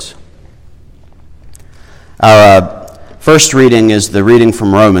Our first reading is the reading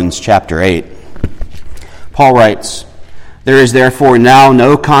from Romans chapter 8. Paul writes, "There is therefore now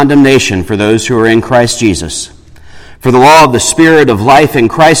no condemnation for those who are in Christ Jesus. For the law of the Spirit of life in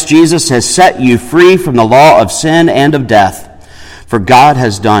Christ Jesus has set you free from the law of sin and of death. For God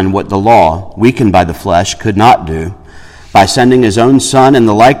has done what the law, weakened by the flesh, could not do, by sending his own Son in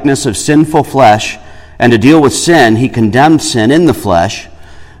the likeness of sinful flesh, and to deal with sin, he condemned sin in the flesh,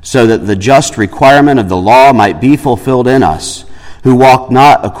 so that the just requirement of the law might be fulfilled in us, who walk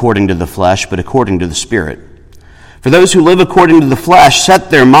not according to the flesh, but according to the Spirit. For those who live according to the flesh set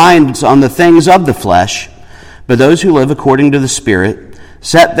their minds on the things of the flesh, but those who live according to the Spirit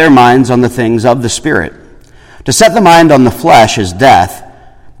set their minds on the things of the Spirit. To set the mind on the flesh is death,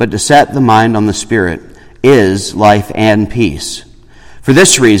 but to set the mind on the Spirit is life and peace. For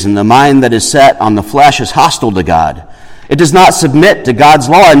this reason, the mind that is set on the flesh is hostile to God. It does not submit to God's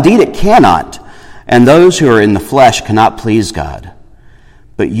law. Indeed, it cannot. And those who are in the flesh cannot please God.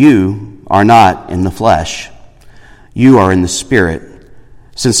 But you are not in the flesh. You are in the Spirit,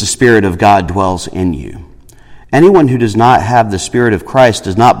 since the Spirit of God dwells in you. Anyone who does not have the Spirit of Christ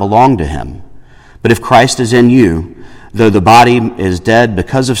does not belong to him. But if Christ is in you, though the body is dead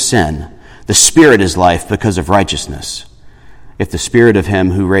because of sin, the Spirit is life because of righteousness. If the Spirit of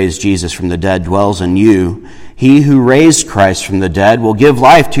him who raised Jesus from the dead dwells in you, he who raised Christ from the dead will give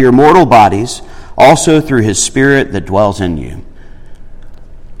life to your mortal bodies, also through his Spirit that dwells in you."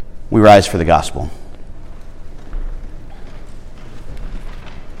 We rise for the gospel.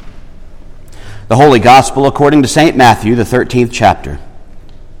 The Holy Gospel according to St. Matthew, the 13th chapter.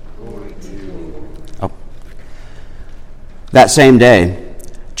 That same day,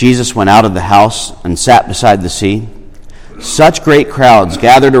 Jesus went out of the house and sat beside the sea. Such great crowds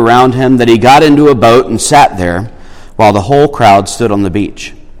gathered around him that he got into a boat and sat there, while the whole crowd stood on the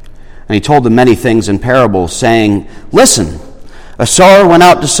beach. And he told them many things in parables, saying, "Listen, a sower went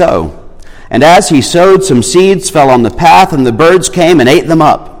out to sow. And as he sowed, some seeds fell on the path, and the birds came and ate them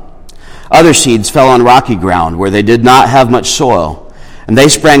up. Other seeds fell on rocky ground, where they did not have much soil. And they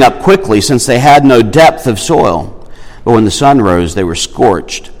sprang up quickly, since they had no depth of soil. But when the sun rose, they were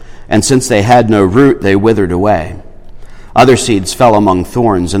scorched, and since they had no root, they withered away. Other seeds fell among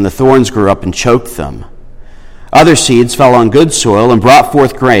thorns, and the thorns grew up and choked them. Other seeds fell on good soil and brought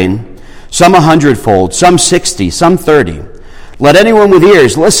forth grain, some 100-fold, some 60, some 30. Let anyone with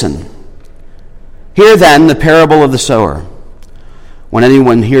ears listen. Hear then the parable of the sower. When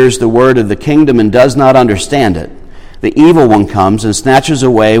anyone hears the word of the kingdom and does not understand it, the evil one comes and snatches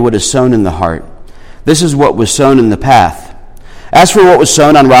away what is sown in the heart. This is what was sown in the path. As for what was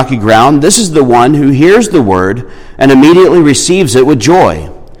sown on rocky ground, this is the one who hears the word and immediately receives it with joy.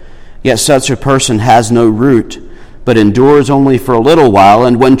 Yet such a person has no root, but endures only for a little while,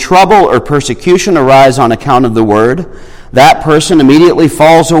 and when trouble or persecution arise on account of the word, that person immediately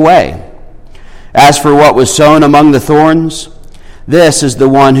falls away. As for what was sown among the thorns, this is the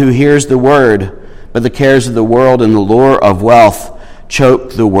one who hears the word, but the cares of the world and the lure of wealth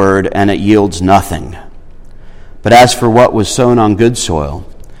choke the word, and it yields nothing. But as for what was sown on good soil,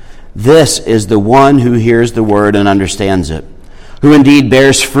 this is the one who hears the word and understands it, who indeed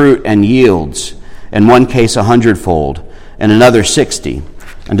bears fruit and yields, in one case 100-fold, in another 60,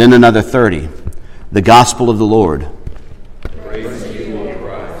 and in another 30. The gospel of the Lord. Praise to you, Lord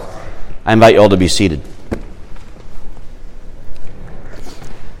Christ. I invite you all to be seated.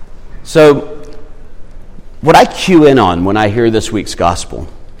 So, what I cue in on when I hear this week's gospel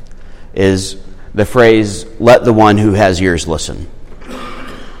is the phrase, "Let the one who has ears listen."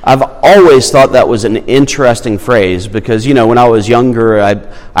 I've always thought that was an interesting phrase because, when I was younger,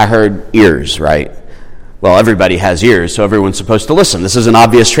 I heard ears, right? Well, everybody has ears, so everyone's supposed to listen. This is an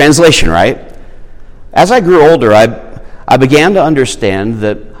obvious translation, right? As I grew older, I began to understand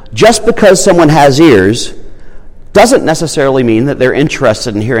that just because someone has ears doesn't necessarily mean that they're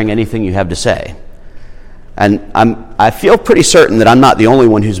interested in hearing anything you have to say. And I feel pretty certain that I'm not the only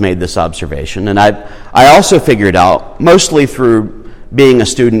one who's made this observation. And I also figured out, mostly through being a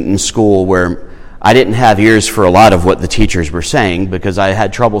student in school where I didn't have ears for a lot of what the teachers were saying because I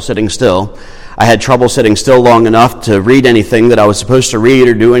had trouble sitting still. I had trouble sitting still long enough to read anything that I was supposed to read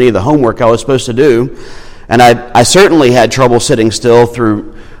or do any of the homework I was supposed to do. And I certainly had trouble sitting still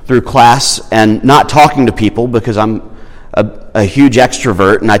through class and not talking to people because I'm a huge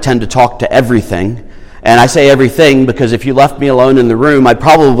extrovert and I tend to talk to everything. And I say everything because if you left me alone in the room, I'd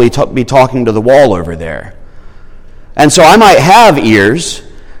probably be talking to the wall over there. And so I might have ears,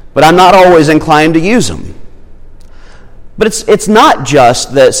 but I'm not always inclined to use them. But it's not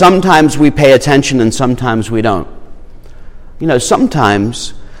just that sometimes we pay attention and sometimes we don't.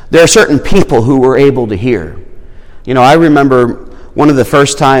 Sometimes There are certain people who were able to hear. I remember one of the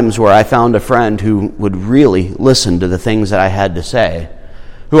first times where I found a friend who would really listen to the things that I had to say,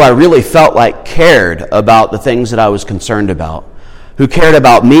 who I really felt like cared about the things that I was concerned about, who cared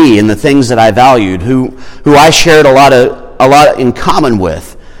about me and the things that I valued, who I shared a lot in common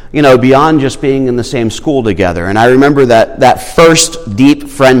with, beyond just being in the same school together. And I remember that first deep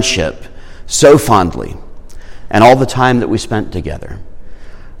friendship so fondly, and all the time that we spent together.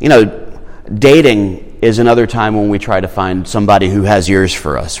 Dating is another time when we try to find somebody who has ears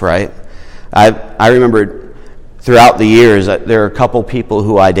for us, right? I remember throughout the years that there are a couple people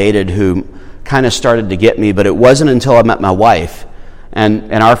who I dated who kind of started to get me, but it wasn't until I met my wife.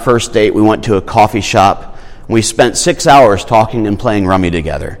 And our first date, we went to a coffee shop. We spent 6 hours talking and playing rummy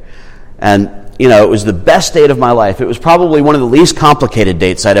together. And, it was the best date of my life. It was probably one of the least complicated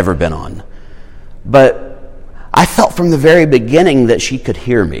dates I'd ever been on. But I felt from the very beginning that she could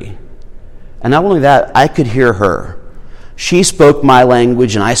hear me. And not only that, I could hear her. She spoke my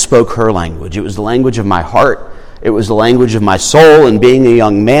language and I spoke her language. It was the language of my heart. It was the language of my soul. And being a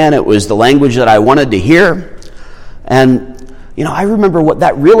young man, it was the language that I wanted to hear. And I remember what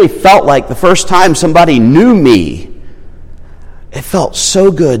that really felt like the first time somebody knew me. It felt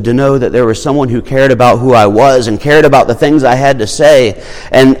so good to know that there was someone who cared about who I was and cared about the things I had to say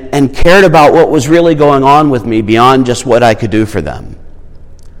and cared about what was really going on with me beyond just what I could do for them.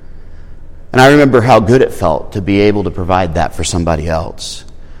 And I remember how good it felt to be able to provide that for somebody else.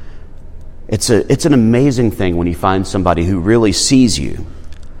 It's an amazing thing when you find somebody who really sees you.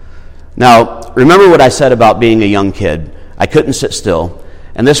 Now, remember what I said about being a young kid. I couldn't sit still.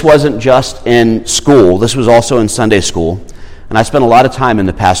 And this wasn't just in school. This was also in Sunday school. And I spent a lot of time in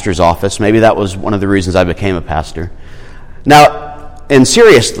the pastor's office. Maybe that was one of the reasons I became a pastor. Now, in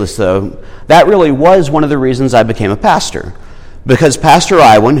seriousness, though, that really was one of the reasons I became a pastor. Because Pastor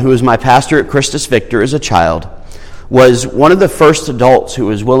Iwan, who was my pastor at Christus Victor as a child, was one of the first adults who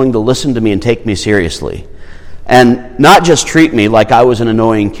was willing to listen to me and take me seriously. And not just treat me like I was an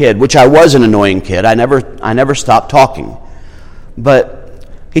annoying kid, which I was an annoying kid. I never stopped talking. But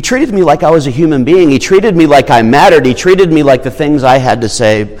he treated me like I was a human being. He treated me like I mattered. He treated me like the things I had to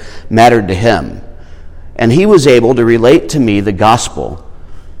say mattered to him. And he was able to relate to me the gospel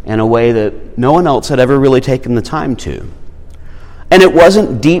in a way that no one else had ever really taken the time to. And it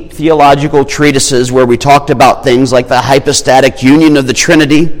wasn't deep theological treatises where we talked about things like the hypostatic union of the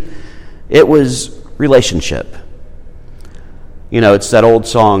Trinity. It was relationship. It's that old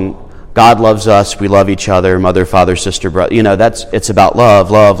song, God loves us, we love each other, mother, father, sister, brother. It's about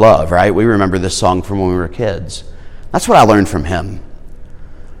love, love, love, right? We remember this song from when we were kids. That's what I learned from him.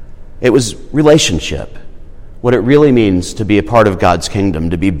 It was relationship. What it really means to be a part of God's kingdom,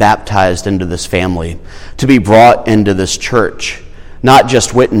 to be baptized into this family, to be brought into this church. Not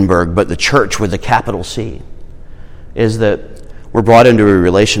just Wittenberg, but the church with a capital C, is that we're brought into a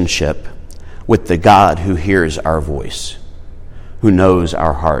relationship with the God who hears our voice, who knows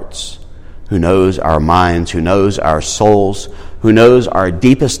our hearts, who knows our minds, who knows our souls, who knows our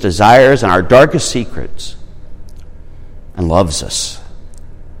deepest desires and our darkest secrets, and loves us.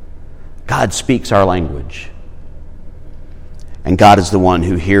 God speaks our language, and God is the one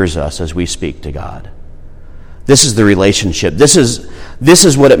who hears us as we speak to God. This is the relationship. This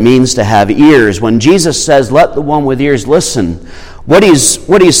is what it means to have ears. When Jesus says, let the one with ears listen, what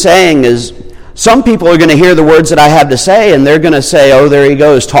he's saying is, some people are going to hear the words that I have to say, and they're going to say, oh, there he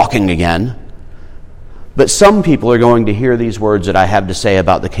goes, talking again. But some people are going to hear these words that I have to say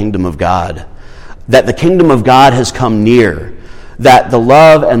about the kingdom of God, that the kingdom of God has come near, that the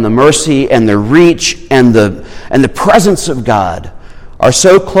love and the mercy and the reach and the presence of God are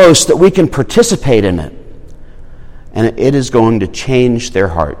so close that we can participate in it. And it is going to change their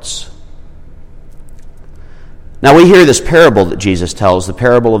hearts. Now we hear this parable that Jesus tells, the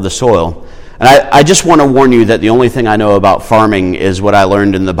parable of the soil. And I just want to warn you that the only thing I know about farming is what I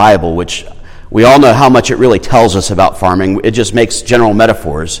learned in the Bible, which we all know how much it really tells us about farming. It just makes general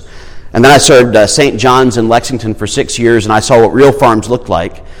metaphors. And then I served St. John's in Lexington for 6 years, and I saw what real farms looked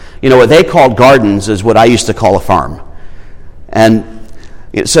like. What they called gardens is what I used to call a farm. And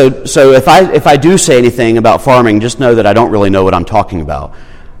so if I do say anything about farming, just know that I don't really know what I'm talking about.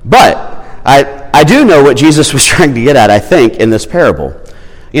 But I do know what Jesus was trying to get at, I think, in this parable.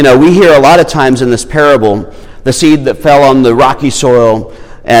 We hear a lot of times in this parable, the seed that fell on the rocky soil,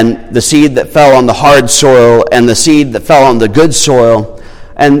 and the seed that fell on the hard soil, and the seed that fell on the good soil.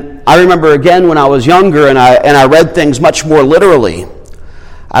 And I remember again when I was younger and I read things much more literally,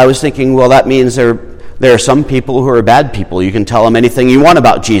 I was thinking, well, that means there are some people who are bad people. You can tell them anything you want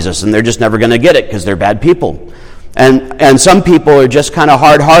about Jesus, and they're just never going to get it because they're bad people. And some people are just kind of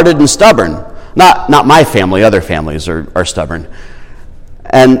hard-hearted and stubborn. Not my family, other families are stubborn.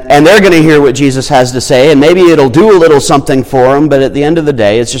 And they're going to hear what Jesus has to say, and maybe it'll do a little something for them, but at the end of the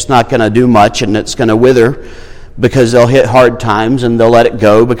day, it's just not going to do much, and it's going to wither because they'll hit hard times, and they'll let it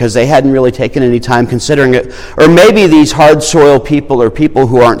go because they hadn't really taken any time considering it. Or maybe these hard soil people are people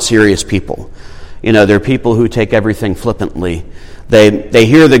who aren't serious people. They're people who take everything flippantly. They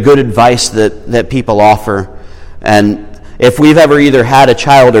hear the good advice that people offer, and if we've ever either had a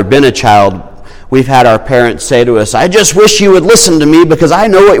child or been a child, we've had our parents say to us, "I just wish you would listen to me because I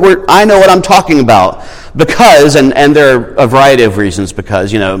know what I'm talking about." Because, and there are a variety of reasons,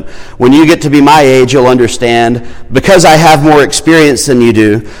 because, when you get to be my age, you'll understand, because I have more experience than you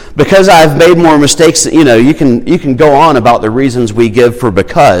do, because I've made more mistakes, you can go on about the reasons we give for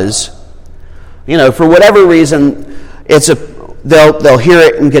because. For whatever reason, they'll hear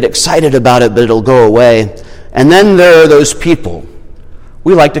it and get excited about it, but it'll go away. And then there are those people,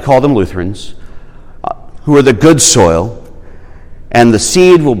 we like to call them Lutherans, who are the good soil, and the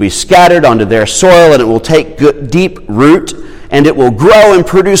seed will be scattered onto their soil, and it will take deep root, and it will grow and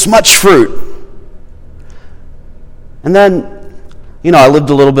produce much fruit. And then, I lived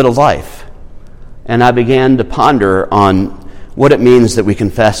a little bit of life, and I began to ponder on what it means that we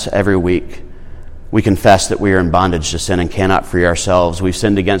confess every week. We confess that we are in bondage to sin and cannot free ourselves. We've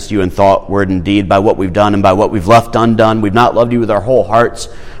sinned against you in thought, word, and deed, by what we've done and by what we've left undone. We've not loved you with our whole hearts.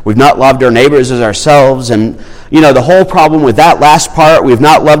 We've not loved our neighbors as ourselves. And, the whole problem with that last part, we've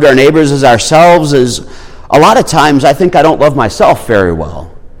not loved our neighbors as ourselves, is a lot of times I think I don't love myself very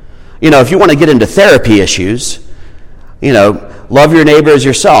well. If you want to get into therapy issues, love your neighbor as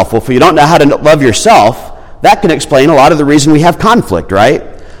yourself. Well, if you don't know how to love yourself, that can explain a lot of the reason we have conflict, right?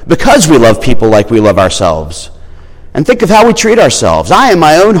 Because we love people like we love ourselves. And think of how we treat ourselves. I am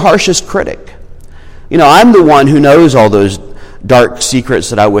my own harshest critic. I'm the one who knows all those dark secrets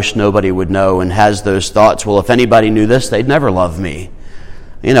that I wish nobody would know, and has those thoughts, well, if anybody knew this, they'd never love me.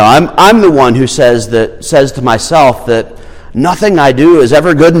 I'm the one who says to myself that nothing I do is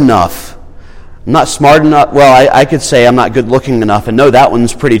ever good enough. I'm not smart enough. Well, I could say I'm not good looking enough, and no, that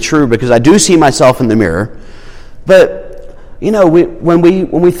one's pretty true, because I do see myself in the mirror. But when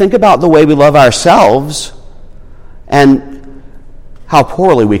we think about the way we love ourselves and how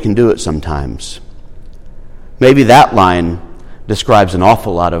poorly we can do it sometimes, maybe that line describes an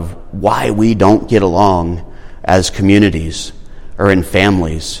awful lot of why we don't get along as communities, or in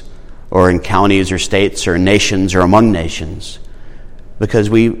families, or in counties or states or nations or among nations, because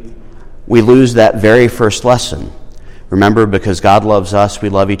we lose that very first lesson. Remember, because God loves us, we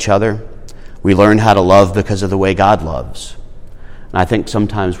love each other. We learn how to love because of the way God loves. And I think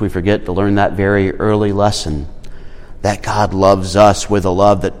sometimes we forget to learn that very early lesson, that God loves us with a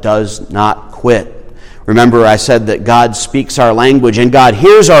love that does not quit. Remember, I said that God speaks our language, and God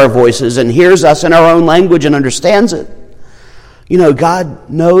hears our voices and hears us in our own language and understands it. God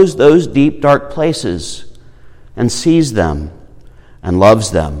knows those deep, dark places and sees them and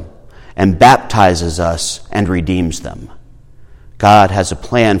loves them and baptizes us and redeems them. God has a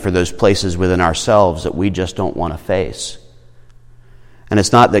plan for those places within ourselves that we just don't want to face. And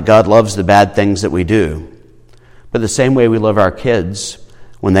it's not that God loves the bad things that we do, but the same way we love our kids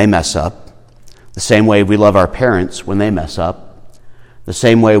when they mess up, the same way we love our parents when they mess up, the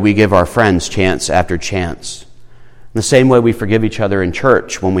same way we give our friends chance after chance, the same way we forgive each other in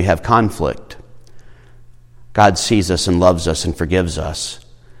church when we have conflict. God sees us and loves us and forgives us,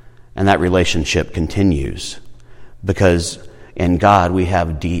 and that relationship continues, because in God we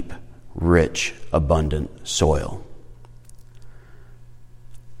have deep, rich, abundant soil.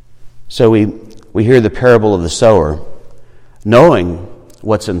 So we hear the parable of the sower, knowing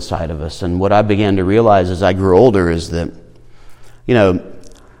what's inside of us. And what I began to realize as I grew older is that,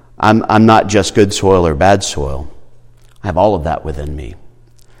 I'm not just good soil or bad soil. I have all of that within me.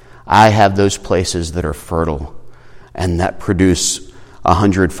 I have those places that are fertile and that produce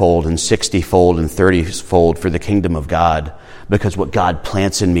 100-fold and 60-fold and 30-fold for the kingdom of God, because what God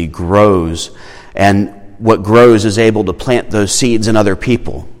plants in me grows, and what grows is able to plant those seeds in other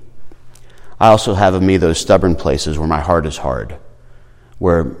people. I also have in me those stubborn places where my heart is hard,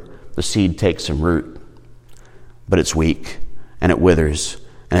 where the seed takes some root, but it's weak, and it withers,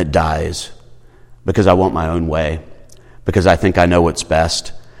 and it dies, because I want my own way, because I think I know what's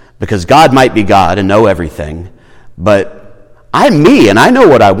best, because God might be God and know everything, but I'm me, and I know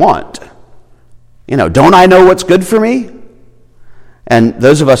what I want. Don't I know what's good for me? And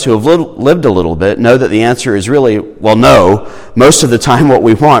those of us who have lived a little bit know that the answer is really, well, no. Most of the time what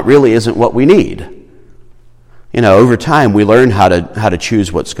we want really isn't what we need. Over time we learn how to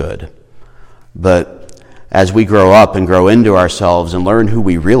choose what's good. But as we grow up and grow into ourselves and learn who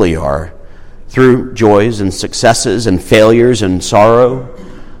we really are through joys and successes and failures and sorrow.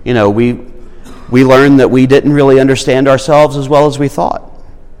 We learn that we didn't really understand ourselves as well as we thought.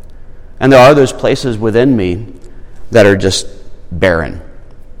 And there are those places within me that are just barren,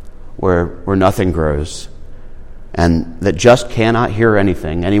 where nothing grows, and that just cannot hear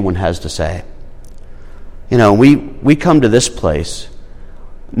anything anyone has to say. We come to this place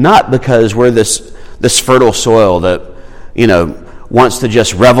not because we're this fertile soil that, wants to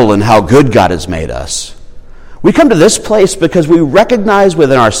just revel in how good God has made us. We come to this place because we recognize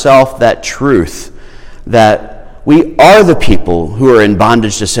within ourselves that truth, that we are the people who are in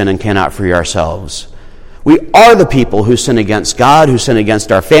bondage to sin and cannot free ourselves. We are the people who sin against God, who sin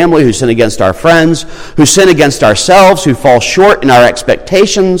against our family, who sin against our friends, who sin against ourselves, who fall short in our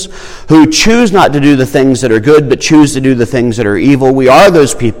expectations, who choose not to do the things that are good, but choose to do the things that are evil. We are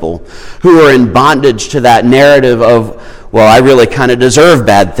those people who are in bondage to that narrative of, well, I really kind of deserve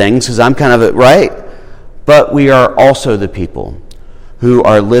bad things because I'm kind of right. But we are also the people who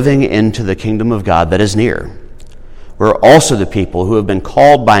are living into the kingdom of God that is near. We're also the people who have been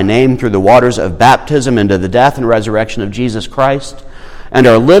called by name through the waters of baptism into the death and resurrection of Jesus Christ, and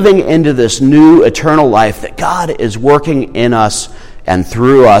are living into this new eternal life that God is working in us and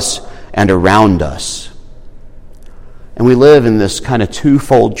through us and around us. And we live in this kind of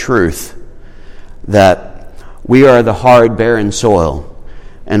twofold truth that we are the hard, barren soil,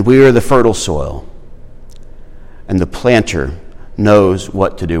 and we are the fertile soil. And the planter knows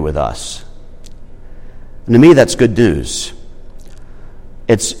what to do with us. And to me, that's good news.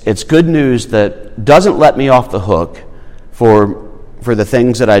 It's good news that doesn't let me off the hook for the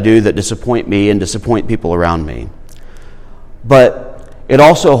things that I do that disappoint me and disappoint people around me. But it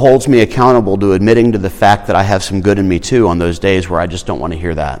also holds me accountable to admitting to the fact that I have some good in me too on those days where I just don't want to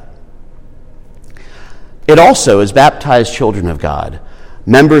hear that. It also, as baptized children of God,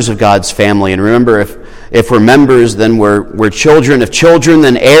 members of God's family, and remember, if we're members, then we're children of children,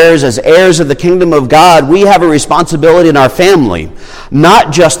 then heirs. As heirs of the kingdom of God, we have a responsibility in our family,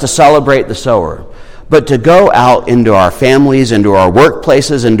 not just to celebrate the sower, but to go out into our families, into our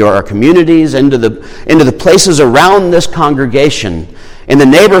workplaces, into our communities, into the places around this congregation, in the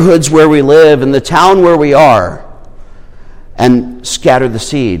neighborhoods where we live, in the town where we are, and scatter the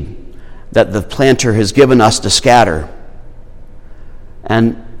seed that the planter has given us to scatter.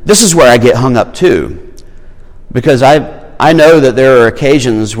 And this is where I get hung up too, because I know that there are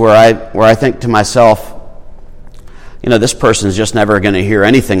occasions where I think to myself, this person's just never going to hear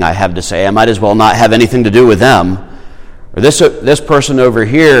anything I have to say. I might as well not have anything to do with them. Or this person over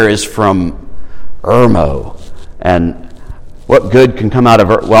here is from Irmo, and what good can come out of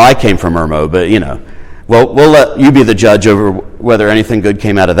Well, I came from Irmo, but we'll let you be the judge over whether anything good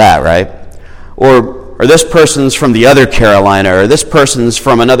came out of that, right? Or this person's from the other Carolina, or this person's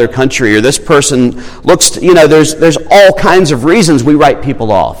from another country, or this person looks, there's all kinds of reasons we write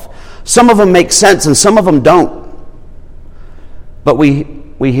people off. Some of them make sense and some of them don't. But we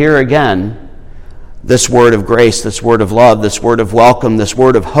hear again this word of grace, this word of love, this word of welcome, this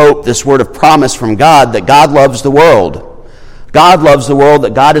word of hope, this word of promise from God that God loves the world. God loves the world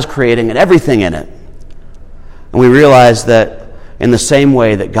that God is creating and everything in it. And we realize that in the same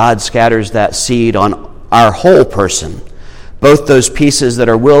way that God scatters that seed on our whole person, both those pieces that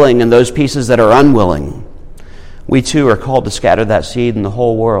are willing and those pieces that are unwilling, we too are called to scatter that seed in the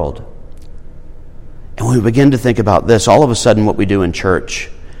whole world. And when we begin to think about this, all of a sudden what we do in church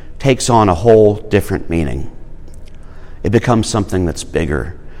takes on a whole different meaning. It becomes something that's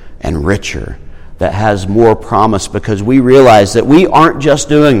bigger and richer, that has more promise, because we realize that we aren't just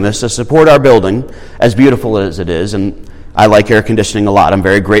doing this to support our building, as beautiful as it is, and I like air conditioning a lot. I'm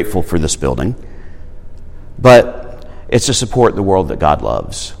very grateful for this building. But it's to support the world that God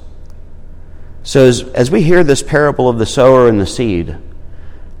loves. So as we hear this parable of the sower and the seed,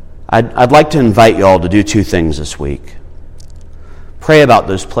 I'd like to invite you all to do two things this week. Pray about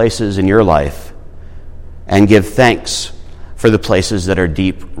those places in your life and give thanks for the places that are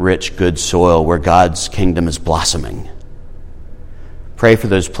deep, rich, good soil where God's kingdom is blossoming. Pray for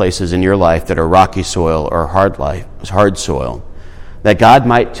those places in your life that are rocky soil or hard soil, that God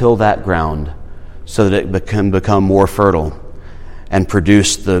might till that ground so that it can become more fertile and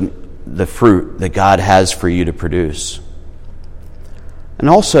produce the fruit that God has for you to produce. And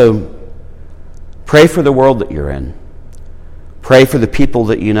also, pray for the world that you're in. Pray for the people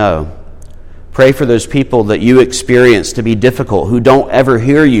that you know. Pray for those people that you experience to be difficult, who don't ever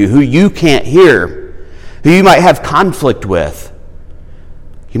hear you, who you can't hear, who you might have conflict with.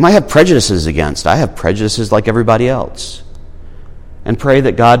 You might have prejudices against. I have prejudices like everybody else. And pray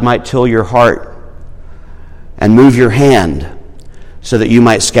that God might till your heart and move your hand so that you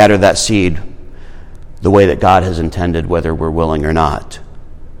might scatter that seed the way that God has intended, whether we're willing or not.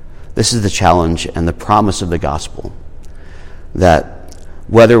 This is the challenge and the promise of the gospel, that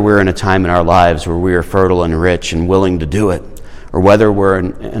whether we're in a time in our lives where we are fertile and rich and willing to do it, or whether we're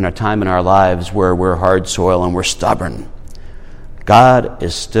in a time in our lives where we're hard soil and we're stubborn, God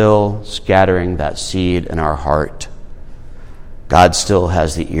is still scattering that seed in our heart. God still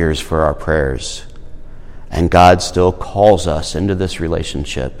has the ears for our prayers. And God still calls us into this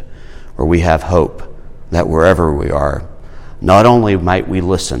relationship where we have hope that wherever we are, not only might we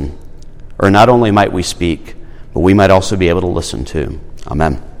listen, or not only might we speak, but we might also be able to listen too.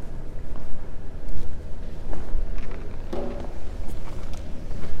 Amen.